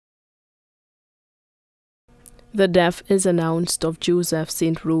The death is announced of Joseph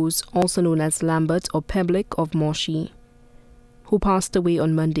St. Rose, also known as Lambert or Peblick of Moshi, who passed away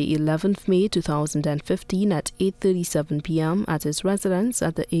on Monday 11th May 2015 at 8:37 p.m. at his residence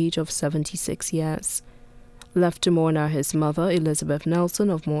at the age of 76 years. Left to mourn are his mother, Elizabeth Nelson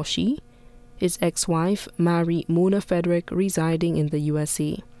of Moshi, his ex-wife, Mary Mona Frederick, residing in the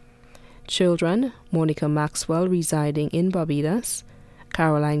USA. Children, Monica Maxwell, residing in Barbados,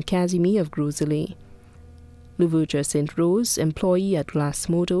 Caroline Casimir of Grosley, Louverture St. Rose, employee at Glass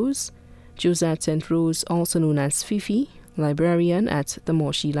Motors, Josette St. Rose, also known as Fifi, librarian at the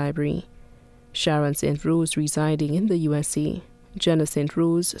Moshi Library, Sharon St. Rose, residing in the USA, Jenna St.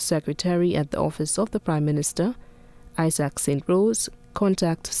 Rose, secretary at the Office of the Prime Minister, Isaac St. Rose,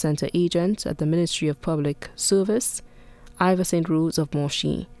 contact center agent at the Ministry of Public Service, Ivor St. Rose of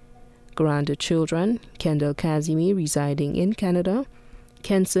Moshi. Grandchildren, Kendall Casimir, residing in Canada,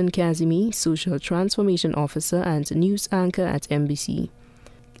 Kenson Casimir, Social Transformation Officer and News Anchor at NBC,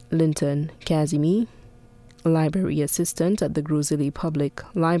 Linton Casimir, Library Assistant at the Grosley Public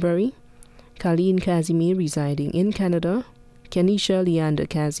Library, Colleen Casimir, residing in Canada, Kenisha Leander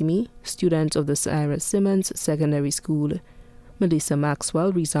Casimir, student of the Sarah Simmons Secondary School, Melissa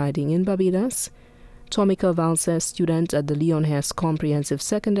Maxwell, residing in Barbados, Tomika Valses, student at the Leon Hess Comprehensive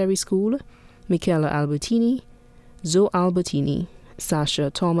Secondary School, Michaela Albertini, Zoe Albertini, Sasha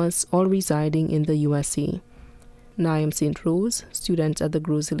Thomas, all residing in the USA. Naim St. Rose, student at the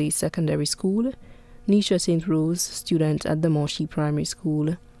Grosley Secondary School, Nisha St. Rose, student at the Moshi Primary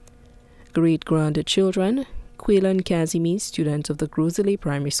School. Great-grandchildren, Quaylan Casimir, student of the Grosley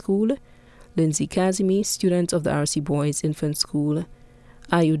Primary School, Lindsay Casimir, student of the RC Boys Infant School,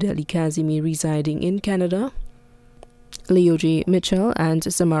 Ayodeli Casimir, residing in Canada, Leo J. Mitchell and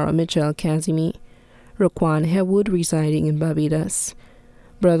Samara Mitchell Casimir, Roquan Harewood, residing in Barbados,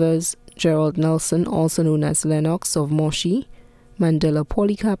 brothers Gerald Nelson, also known as Lennox of Moshi, Mandela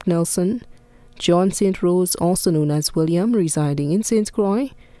Polycarp Nelson, John St. Rose, also known as William, residing in St.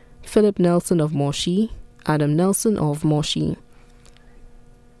 Croix, Philip Nelson of Moshi, Adam Nelson of Moshi.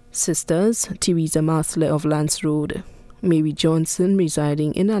 Sisters, Teresa Masler of Lance Road, Mary Johnson,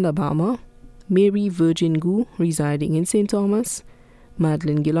 residing in Alabama, Mary Virgin Gu, residing in St. Thomas,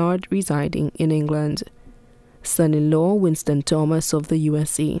 Madeline Gillard, residing in England. Son-in-law, Winston Thomas of the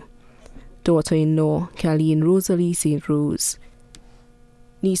USA. Daughter-in-law, Colleen Rosalie St. Rose.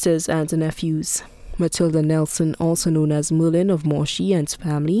 Nieces and nephews, Matilda Nelson, also known as Merlin of Moshi and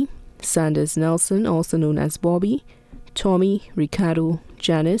family, Sanders Nelson, also known as Bobby, Tommy, Ricardo,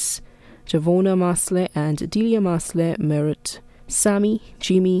 Janice, Javona Masler and Delia Masler Merritt, Sammy,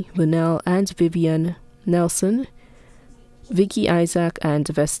 Jimmy, Vernell and Vivian Nelson, Vicky Isaac and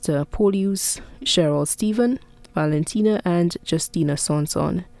Vesta Polius, Cheryl Stephen, Valentina and Justina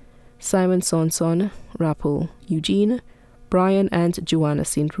Sonson, Simon Sonson, Rappel Eugene, Brian and Joanna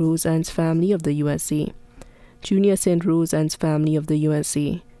St. Rose and family of the USA, Junior St. Rose and family of the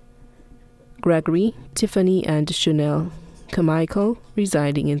USA, Gregory, Tiffany and Chanel Carmichael,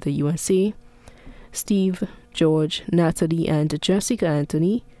 residing in the USA, Steve, George, Natalie and Jessica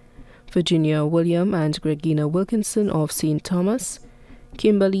Anthony, Virginia William and Gregina Wilkinson of St. Thomas,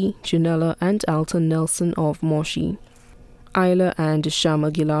 Kimberly, Janella and Alton Nelson of Moshi, Isla and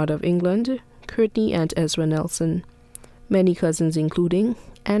Shama Gillard of England, Courtney and Ezra Nelson. Many cousins including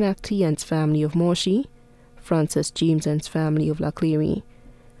Ann Actie and family of Moshi, Francis James and family of La Clery,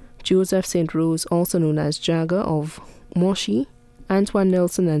 Joseph St. Rose, also known as Jagger of Moshi, Antoine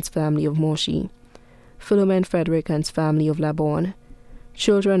Nelson and family of Moshi, Philomen Frederick and family of Labon,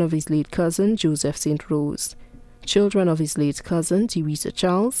 children of his late cousin Joseph St. Rose, children of his late cousin Teresa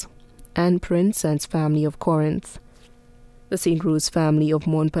Charles, Anne Prince and family of Corinth, the St. Rose family of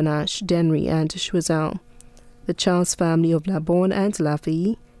Montparnasse, Denry and Choiseul, the Charles family of Labon and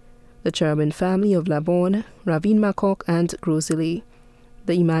Lafayette, the Cherubin family of Labon, Ravine Macoq and Grosley,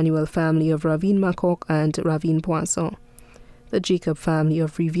 the Emmanuel family of Ravine Macoq and Ravine Poisson, the Jacob family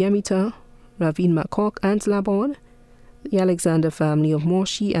of Rivière-Mita, Ravine Macoq and Labon, the Alexander family of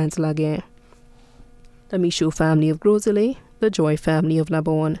Moshi and Laguerre, the Michaud family of Grosley, the Joy family of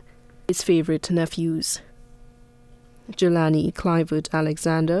Labon. His favorite nephews, Jelani Clivert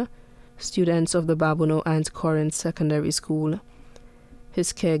Alexander, students of the Babono and Corinth Secondary School.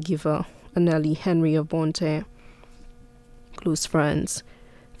 His caregiver, Anneli Henry of Bonte. Close friends,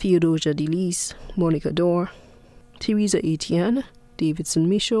 Theodosia DeLise, Monica Dore, Teresa Etienne, Davidson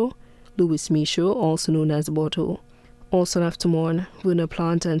Michaud, Louis Michaud, also known as Boto. Also left to mourn, Werner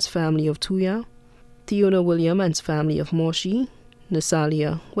Plant and family of Tuya, Theona William and family of Moshi,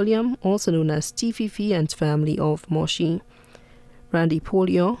 Nasalia William, also known as Tififi and family of Moshi, Randy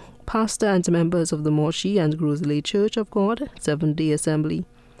Polio, pastor and members of the Moshi and Grosley Church of God, Seventh-day Assembly.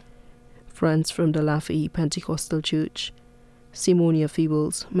 Friends from the Lafayette Pentecostal Church. Simonia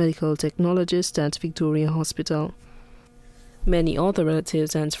Feebles, medical technologist at Victoria Hospital. Many other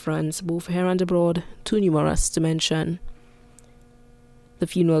relatives and friends, both here and abroad, too numerous to mention. The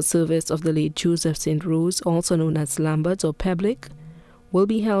funeral service of the late Joseph St. Rose, also known as Lambert or Peblick, will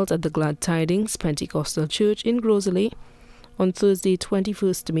be held at the Glad Tidings Pentecostal Church in Grosley on Thursday,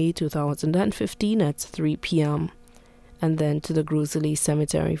 21st May 2015 at 3 p.m. and then to the Grosley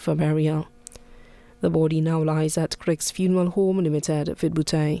Cemetery for burial. The body now lies at Crick's Funeral Home Limited,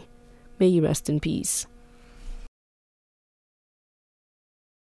 Vidbutay. May he rest in peace.